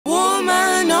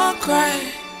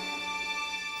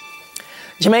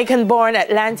Jamaican-born,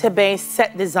 Atlanta-based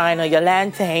set designer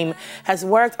Yolande Thame has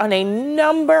worked on a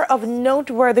number of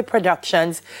noteworthy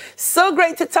productions. So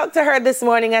great to talk to her this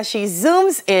morning as she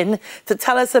zooms in to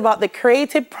tell us about the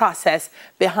creative process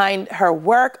behind her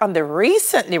work on the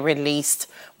recently released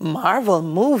Marvel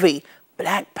movie,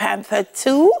 Black Panther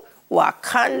 2,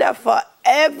 Wakanda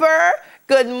Forever.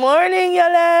 Good morning,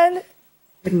 Yolande.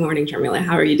 Good morning, Jamila.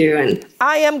 How are you doing?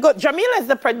 I am good. Jamila is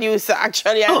the producer,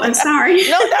 actually. Oh, I'm sorry.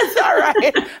 No, that's all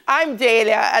right. I'm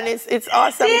Dahlia, and it's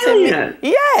awesome to meet you.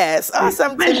 Yes,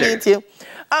 awesome to meet you.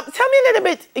 Tell me a little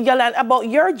bit, Yolande, about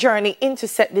your journey into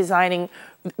set designing.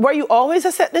 Were you always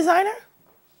a set designer?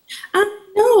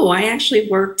 No, I actually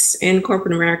worked in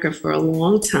corporate America for a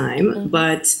long time,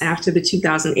 but after the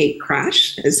 2008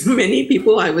 crash, as many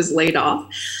people, I was laid off,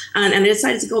 and I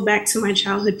decided to go back to my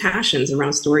childhood passions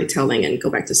around storytelling and go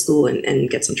back to school and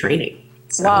get some training.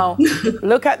 So. Wow,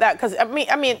 look at that! Because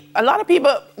I mean, a lot of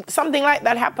people, something like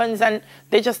that happens, and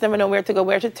they just never know where to go,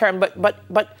 where to turn.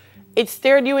 But it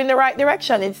steered you in the right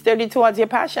direction. It steered you towards your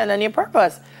passion and your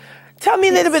purpose. Tell me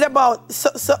a little bit about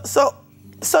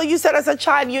So you said as a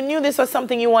child you knew this was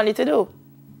something you wanted to do?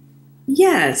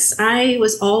 Yes, I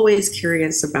was always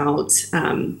curious about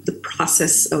the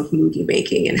process of movie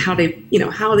making and how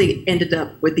they ended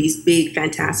up with these big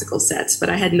fantastical sets. But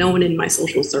I had no one in my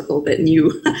social circle that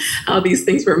knew how these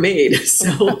things were made.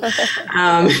 So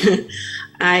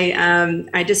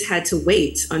I just had to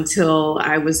wait until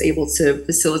I was able to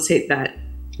facilitate that,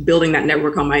 building that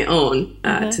network on my own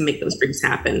to make those dreams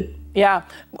happen. Yeah,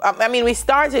 I mean, we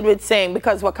started with saying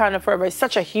because Wakanda Forever is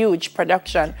such a huge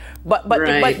production, but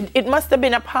it must have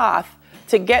been a path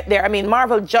to get there. I mean,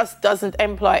 Marvel just doesn't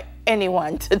employ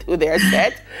anyone to do their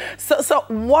set. So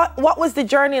what was the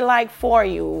journey like for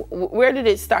you? Where did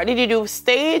it start? Did you do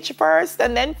stage first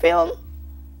and then film?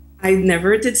 I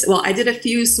never did. Well, I did a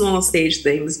few small stage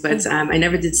things, but I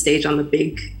never did stage on the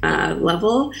big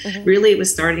level. Really, it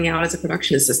was starting out as a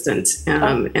production assistant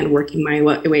and working my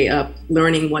way up,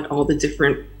 learning what all the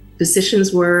different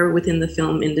positions were within the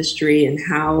film industry and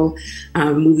how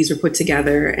movies were put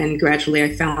together. And gradually,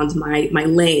 I found my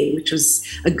lane, which was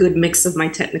a good mix of my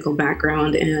technical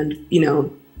background and,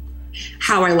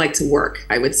 how I like to work,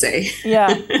 I would say.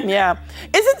 Yeah, yeah.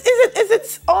 Is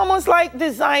it almost like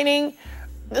designing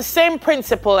the same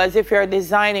principle as if you're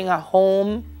designing a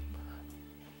home?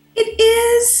 It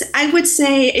is. I would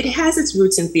say it has its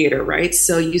roots in theater, right?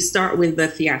 So you start with the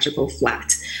theatrical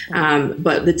flat,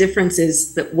 but the difference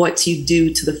is that what you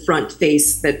do to the front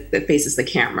face that faces the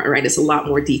camera, right? It's a lot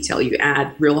more detail. You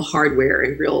add real hardware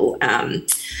and real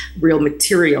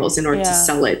materials in order to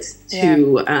sell it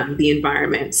to the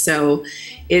environment. So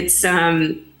it's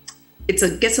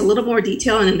gets a little more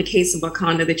detail, and in the case of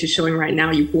Wakanda that you're showing right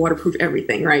now, you waterproof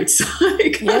everything, right? So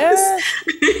it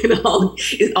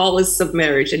all is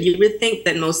submerged, and you would think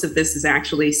that most of this is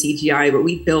actually CGI, but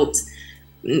we built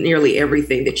nearly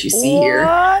everything that you see here.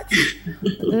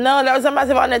 No, that was a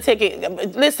massive undertaking.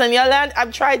 Listen, Yolande,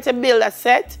 I've tried to build a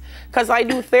set because I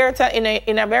do theater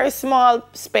in a very small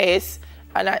space.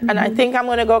 And I think I'm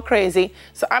going to go crazy.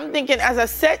 So I'm thinking, as a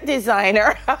set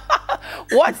designer,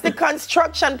 what's the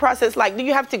construction process like? Do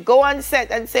you have to go on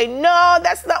set and say, no,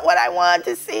 that's not what I want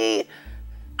to see?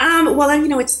 Well,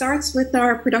 it starts with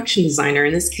our production designer,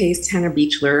 in this case, Tanner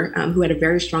Beechler, who had a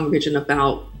very strong vision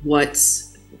about what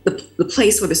the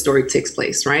place where the story takes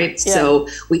place, right? Yeah. So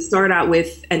we start out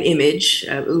with an image.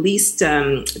 At least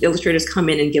the illustrators come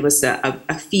in and give us a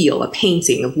feel, a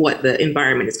painting of what the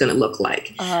environment is going to look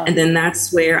like. And then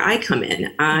that's where I come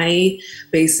in. I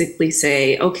basically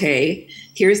say, okay,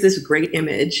 here's this great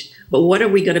image, but what are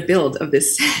we going to build of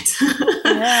this set?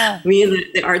 Me and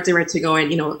the art director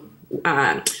going,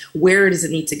 where does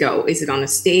it need to go? Is it on a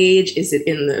stage? Is it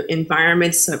in the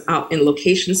environment, out in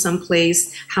location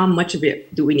someplace? How much of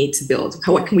it do we need to build?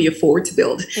 What can we afford to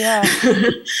build?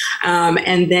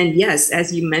 And then, yes,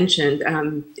 as you mentioned,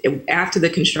 after the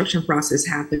construction process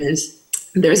happens,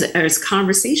 there's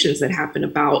conversations that happen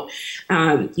about,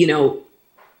 can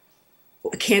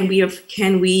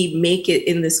we make it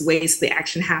in this way so the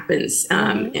action happens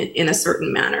in a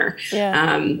certain manner?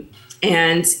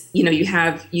 And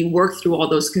you work through all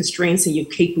those constraints, and you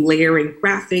keep layering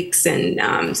graphics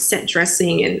and set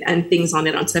dressing and things on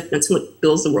it until it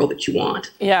builds the world that you want.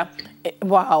 Yeah,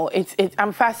 wow,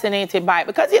 I'm fascinated by it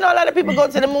because a lot of people go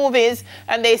to the movies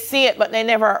and they see it, but they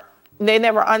never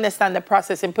understand the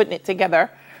process in putting it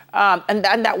together. And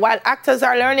that while actors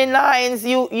are learning lines,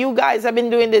 you guys have been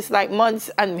doing this like months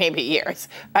and maybe years.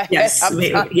 Yes,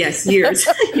 yes, years.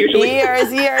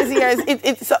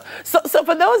 years. So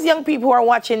for those young people who are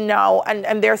watching now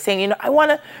and they're saying, I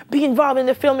want to be involved in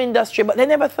the film industry, but they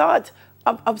never thought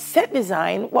of set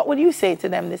design, what would you say to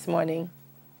them this morning?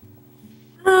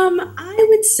 I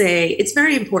would say it's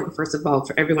very important, first of all,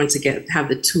 for everyone to have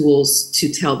the tools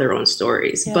to tell their own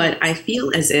stories. Yeah. But I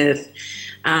feel as if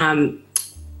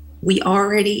we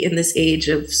already in this age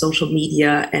of social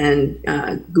media and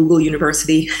Google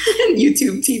University and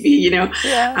YouTube TV,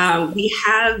 we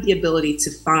have the ability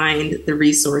to find the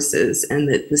resources and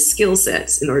the skill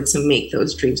sets in order to make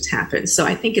those dreams happen. So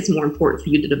I think it's more important for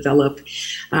you to develop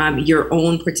your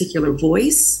own particular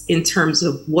voice in terms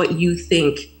of what you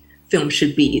think film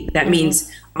should be. That means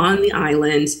on the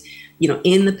island,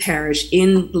 in the parish,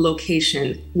 in the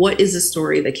location, what is a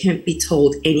story that can't be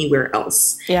told anywhere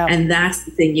else? Yeah. And that's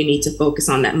the thing you need to focus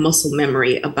on, that muscle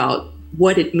memory about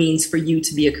what it means for you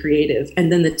to be a creative.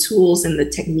 And then the tools and the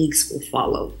techniques will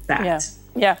follow that. Yeah.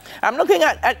 Yeah. I'm looking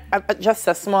at just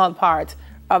a small part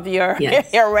of your,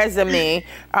 your resume.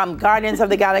 Guardians of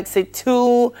the Galaxy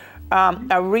 2,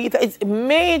 Aretha, it's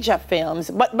major films,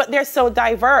 but they're so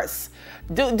diverse.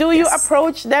 Do you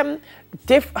approach them,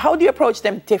 how do you approach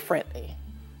them differently?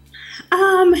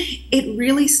 It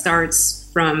really starts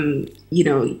from,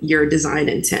 your design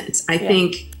intent. I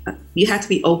think you have to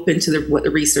be open to what the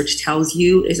research tells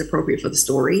you is appropriate for the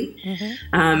story.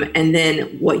 And then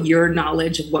what your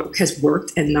knowledge of what has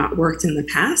worked and not worked in the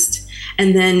past.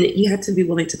 And then you have to be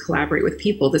willing to collaborate with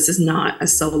people. This is not a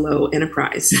solo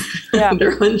enterprise. Yeah. There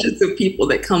are hundreds of people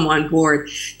that come on board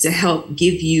to help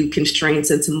give you constraints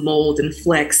and to mold and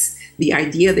flex the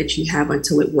idea that you have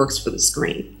until it works for the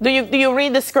screen. Do you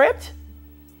read the script?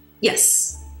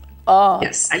 Yes. Oh.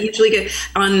 Yes, I usually get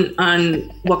on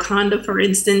Wakanda, for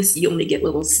instance, you only get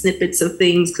little snippets of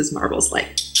things because Marvel's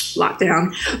like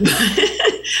lockdown,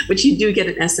 but you do get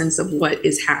an essence of what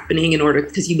is happening in order,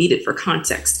 because you need it for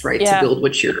context, right? Yeah. To build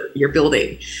what you're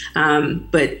building.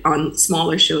 But on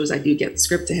smaller shows, I do get the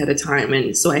script ahead of time.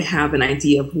 And so I have an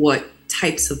idea of what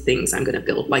types of things I'm going to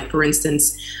build. Like, for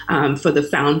instance, for The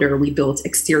Founder, we built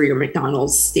exterior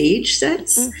McDonald's stage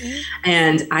sets.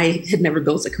 And I had never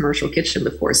built a commercial kitchen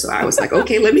before. So I was like,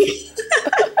 okay, what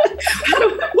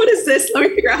is this? Let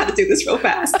me figure out how to do this real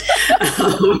fast.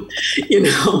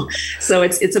 So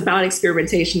it's about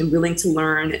experimentation and willing to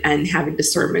learn and having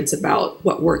discernment about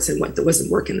what works and what doesn't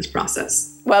work in this process.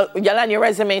 Well, Yolande, your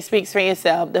resume speaks for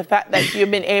yourself. The fact that you've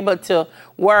been able to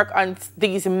work on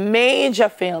these major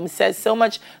films says so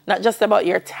much, not just about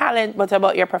your talent, but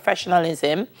about your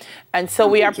professionalism. And so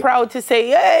we are proud to say,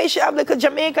 hey, she have like a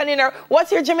Jamaican in her.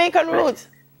 What's your Jamaican roots?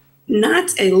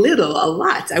 Not a little, a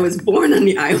lot. I was born on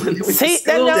the island. I went to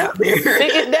school down there.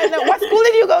 What school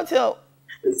did you go to?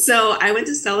 So I went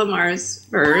to Stella Mars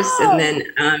first, and then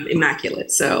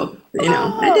Immaculate. So,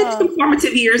 I did some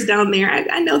formative years down there.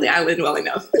 I know the island well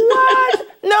enough. What?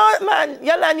 No, man.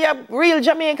 Yolande, you're a real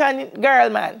Jamaican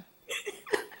girl, man.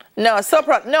 No, so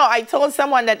proud. No, I told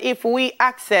someone that if we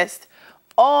accessed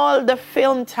all the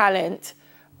film talent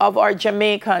of our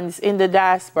Jamaicans in the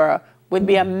diaspora, we'd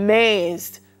be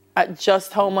amazed at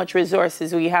just how much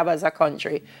resources we have as a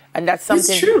country. And that's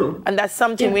something, it's true. And that's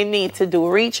something we need to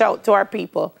do. Reach out to our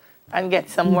people and get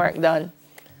some work done.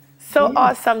 So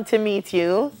awesome to meet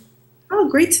you. Oh,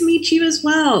 great to meet you as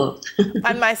well.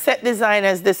 And my set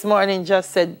designers this morning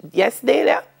just said, yes,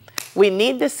 Delia, we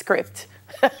need the script.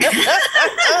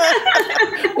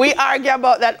 We argue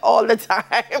about that all the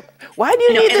time. Why do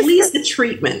you need at least the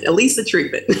treatment? At least the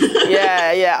treatment.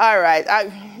 Yeah. All right.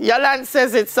 Yolande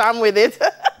says it, so I'm with it.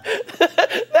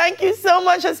 Thank you so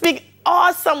much for speaking.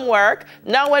 Awesome work.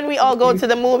 Now, when we all go to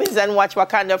the movies and watch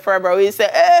Wakanda Forever, we say,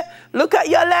 look at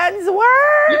Yolande's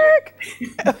work.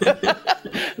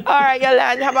 All right,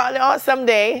 Yolande, have an awesome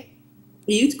day.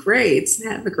 You great.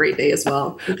 Have a great day as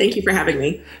well. And thank you for having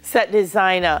me. Set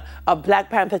designer of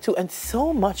Black Panther 2 and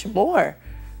so much more.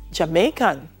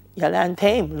 Jamaican, Yolande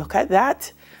Thame. Look at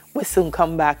that. We'll soon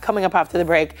come back. Coming up after the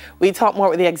break, we talk more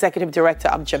with the executive director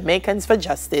of Jamaicans for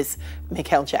Justice,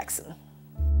 Michael Jackson.